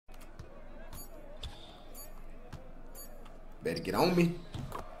Better get on me.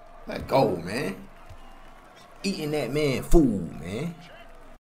 Let go, man. Eating that man food, man.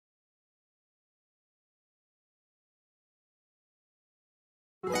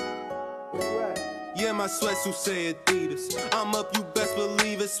 Yeah, my sweatsuit say Adidas. I'm up, you best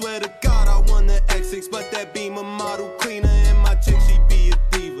believe it. Swear to God, I want the X6, but that be my model cleaner. And my chick, she be a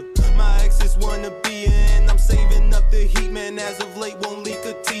diva. My exes wanna be in, and I'm saving up the heat, man. As of late, won't leak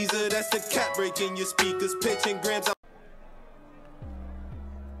a teaser. That's the cat breaking your speakers, pitching grams.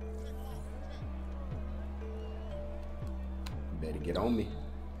 Better get on me.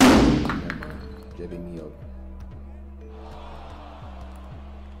 Giving me over.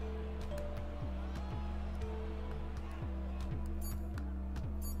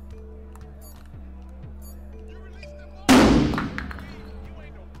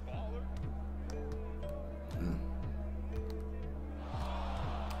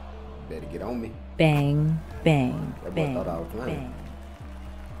 Better get on me. Bang, bang, That boy bang, thought I was playing. bang.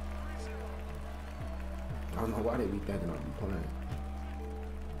 I don't know why they be thinking I'll be playing.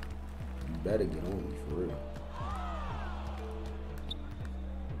 You better get on me for real.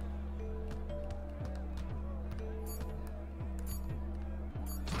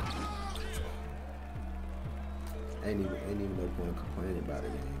 Ain't even no point complaining about the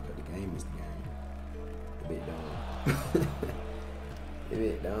game, but the game is the game. A bit dumb. A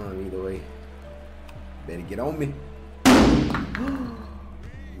bit dumb either way. Better get on me.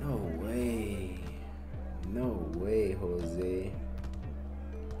 No way. No way, Jose.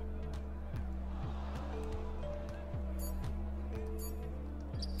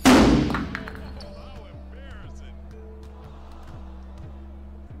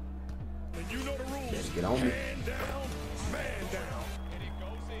 Let's get on me.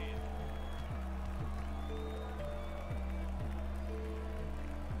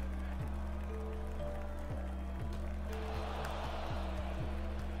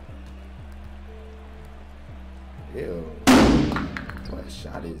 Ew. What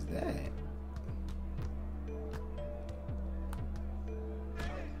shot is that?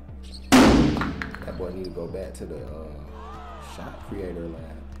 That boy need to go back to the shot creator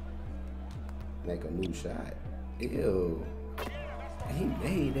lab. Make a new shot. Ew. He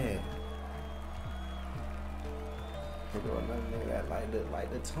made that. That boy made that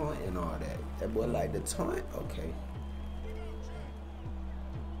like the taunt and all that. That boy like the taunt? Okay.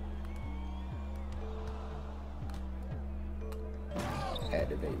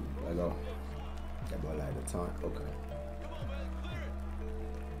 Activate. Let go. That boy like the taunt. Okay.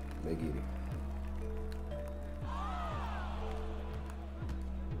 They get it.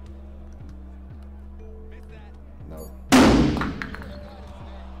 No.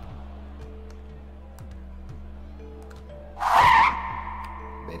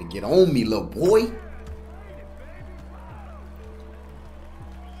 Better get on me, little boy.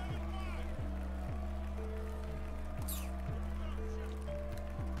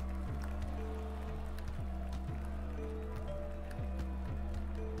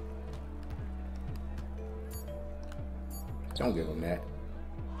 Don't give him that.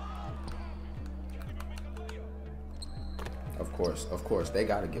 Of course, they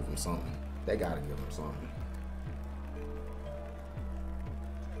gotta give him something. They gotta give him something.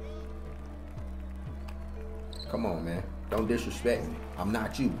 Come on, man. Don't disrespect me. I'm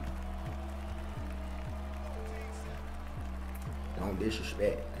not you. Don't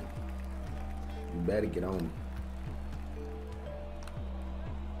disrespect. You better get on me.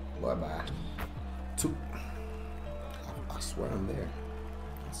 Bye bye. Two. I swear I'm there.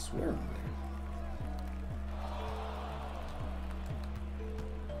 I swear I'm there.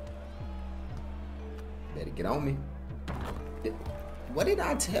 Better get on me. What did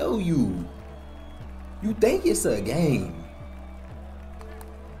I tell you? You think it's a game.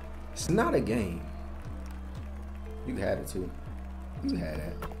 It's not a game. You had it too. You had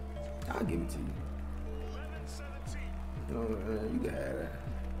that. I'll give it to you. You can have that.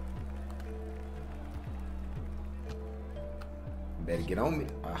 Better get on me.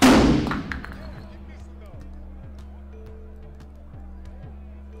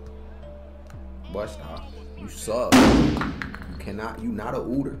 Boy, stop. You suck. You cannot. You not a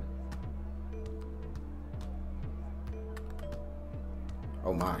ooter.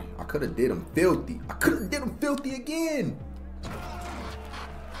 Oh my! I could have did him filthy. I could have did him filthy again.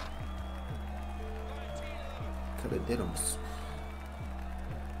 Could have did him.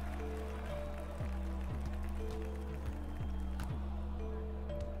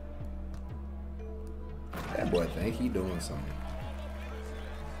 That boy think he doing something.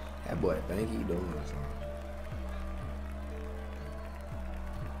 That boy think he doing something.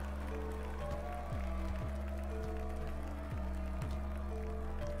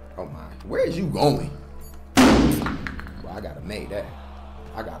 Oh my, where is you going? Well, I gotta make that.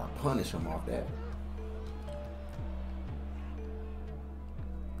 I gotta punish him off that.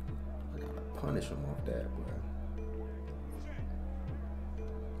 I gotta punish him off that, boy.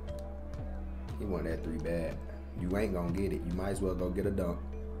 He want that 3 bad. You ain't gonna get it. You might as well go get a dunk.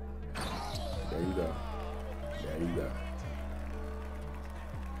 There you go. There you go.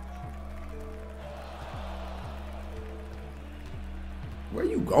 Where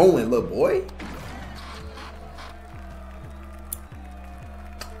you going, little boy?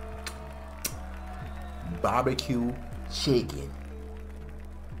 Barbecue chicken.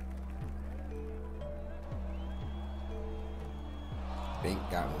 Bink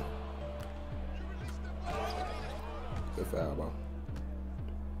got one. Good foul, bro.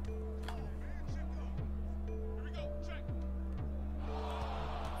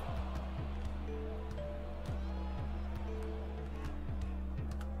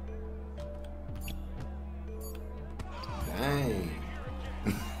 Dang.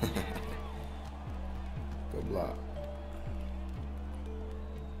 Good block.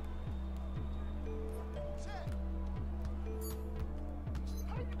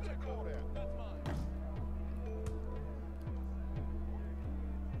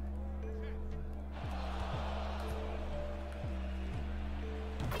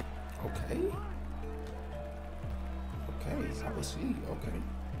 Okay. Okay, I will see. Okay.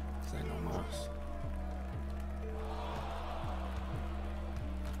 This ain't no mouse.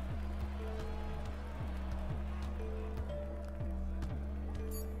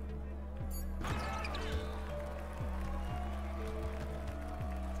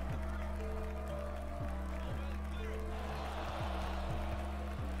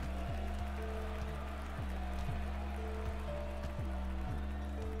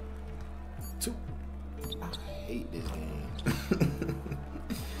 Two. I hate this game.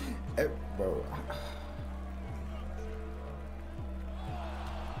 Hey, bro.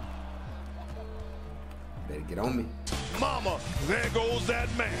 Better get on me. Mama, there goes that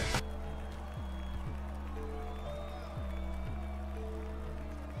man.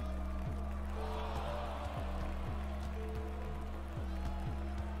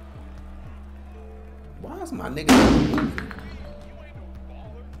 Why is my nigga not moving?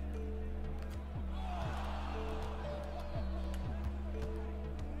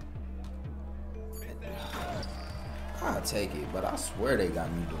 I'll take it, but I swear they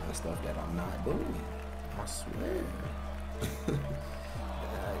got me doing stuff that I'm not doing. I swear.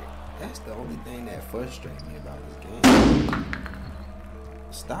 That's the only thing that frustrates me about this game.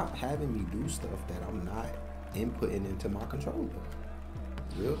 Stop having me do stuff that I'm not inputting into my controller.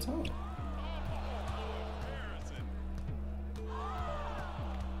 Real talk.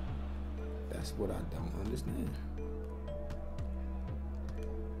 That's what I don't understand.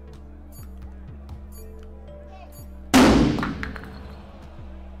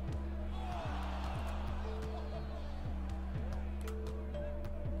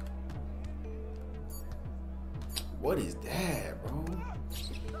 What is that, bro?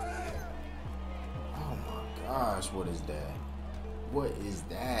 Oh my gosh, what is that? What is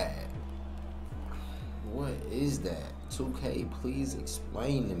that? What is that? 2K, please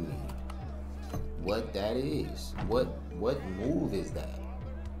explain to me what that is. What move is that?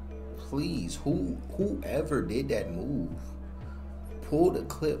 Please, whoever did that move, pull the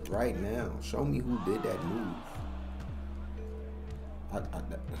clip right now. Show me who did that move.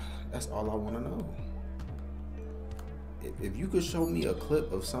 That's all I want to know. If you could show me a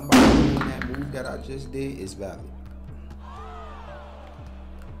clip of somebody doing that move that I just did, it's valid.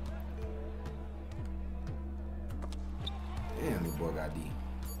 Damn, the boy got D.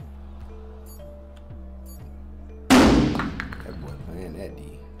 That boy playing that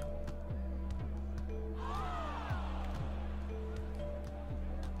D.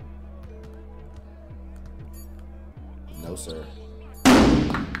 No, sir.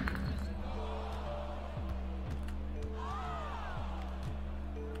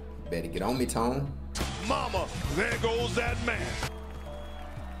 Better get on me, Taunt. Mama, there goes that man.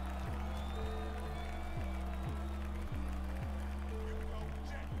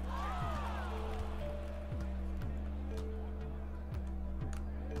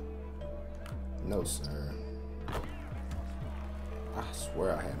 No, sir. I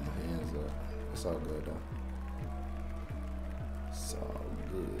swear I had my hands up. It's all good, though. It's all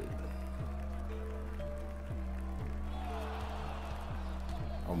good.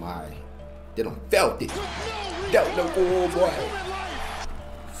 Oh my. They done felt it. Felt the oh boy.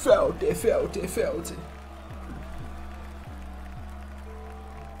 Felt it, felt it, felt it.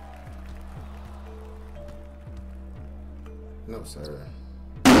 No, sir.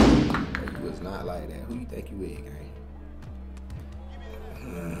 You was not like that. Who you think you is, gang?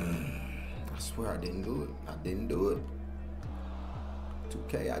 I swear I didn't do it. I didn't do it.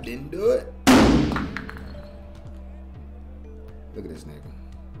 2K, I didn't do it. Look at this nigga.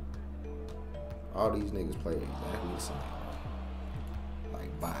 All these niggas play exactly the same.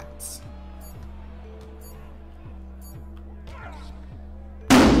 Like bots.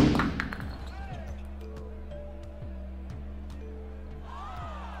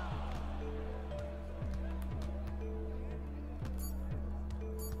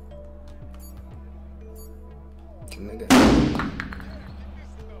 Nigga.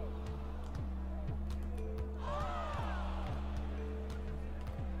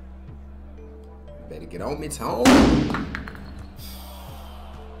 Better get on me, Taunt.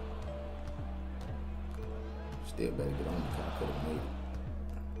 Still better get on me, cause I could have made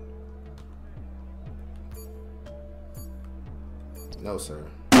it. No, sir.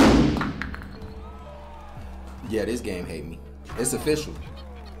 Yeah, this game hate me. It's official.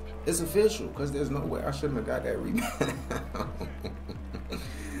 It's official, because there's no way I shouldn't have got that rebound.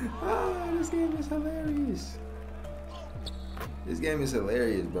 This game is hilarious. This game is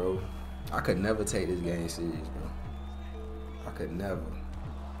hilarious, bro. I could never take this game serious, bro. I could never.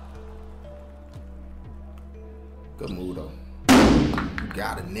 Good move, though. You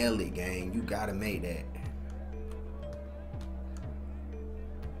gotta nail it, gang. You gotta make that.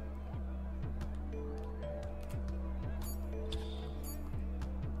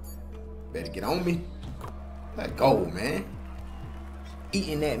 Better get on me. Let go, man.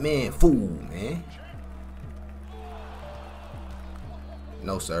 Eating that man food, man.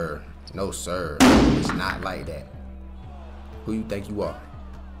 No, sir. No, sir. It's not like that. Who you think you are?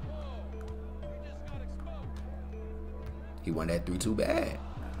 He won that 3 too bad.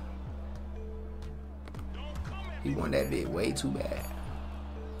 He won that bit way too bad.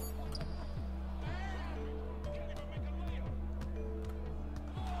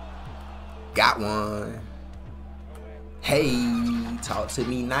 Got one. Hey, talk to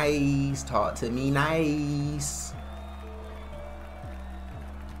me nice. Talk to me nice.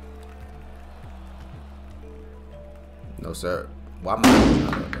 No, sir. Why am I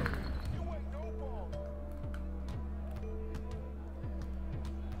not up, though?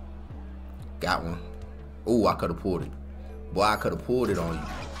 Got one. Ooh, I could have pulled it. Boy, I could have pulled it on you.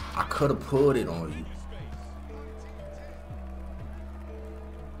 I could have pulled it on you.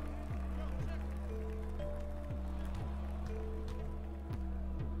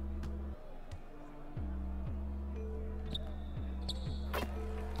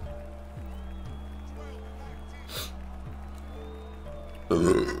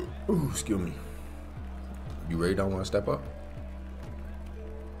 Ooh, excuse me. You ready? Don't want to step up?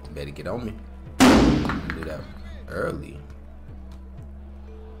 Better get on me. Do that early.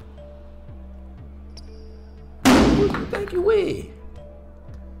 Who you think you with?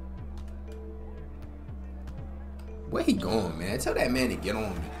 Where he going, man? Tell that man to get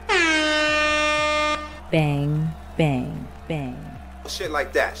on me. Bang, bang, bang. Shit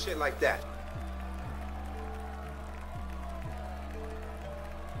like that. Shit like that.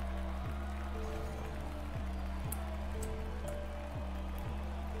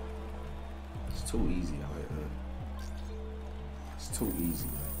 It's too easy out here, man. It's too easy,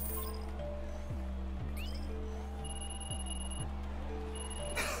 man.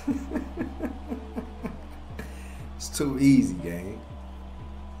 It's too easy, gang.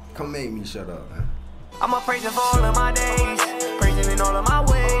 Come make me shut up, man. I'ma praise him for all of my days, praising in all of my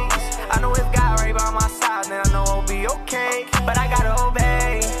ways. I know if God right by my side, then I know I'll be okay. But I gotta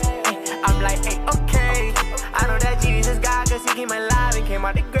obey. I'm like, hey, okay. I know that Jesus God, cause he came alive and came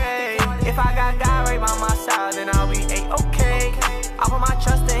out the grave. If I got God right by my side, then I'll be okay. I put my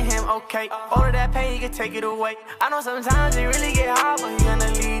trust in him, okay. All of that pain, he can take it away. I know sometimes it really get hard, but he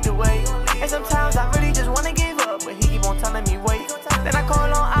gonna lead the way. And sometimes I really just wanna give up, but he keep on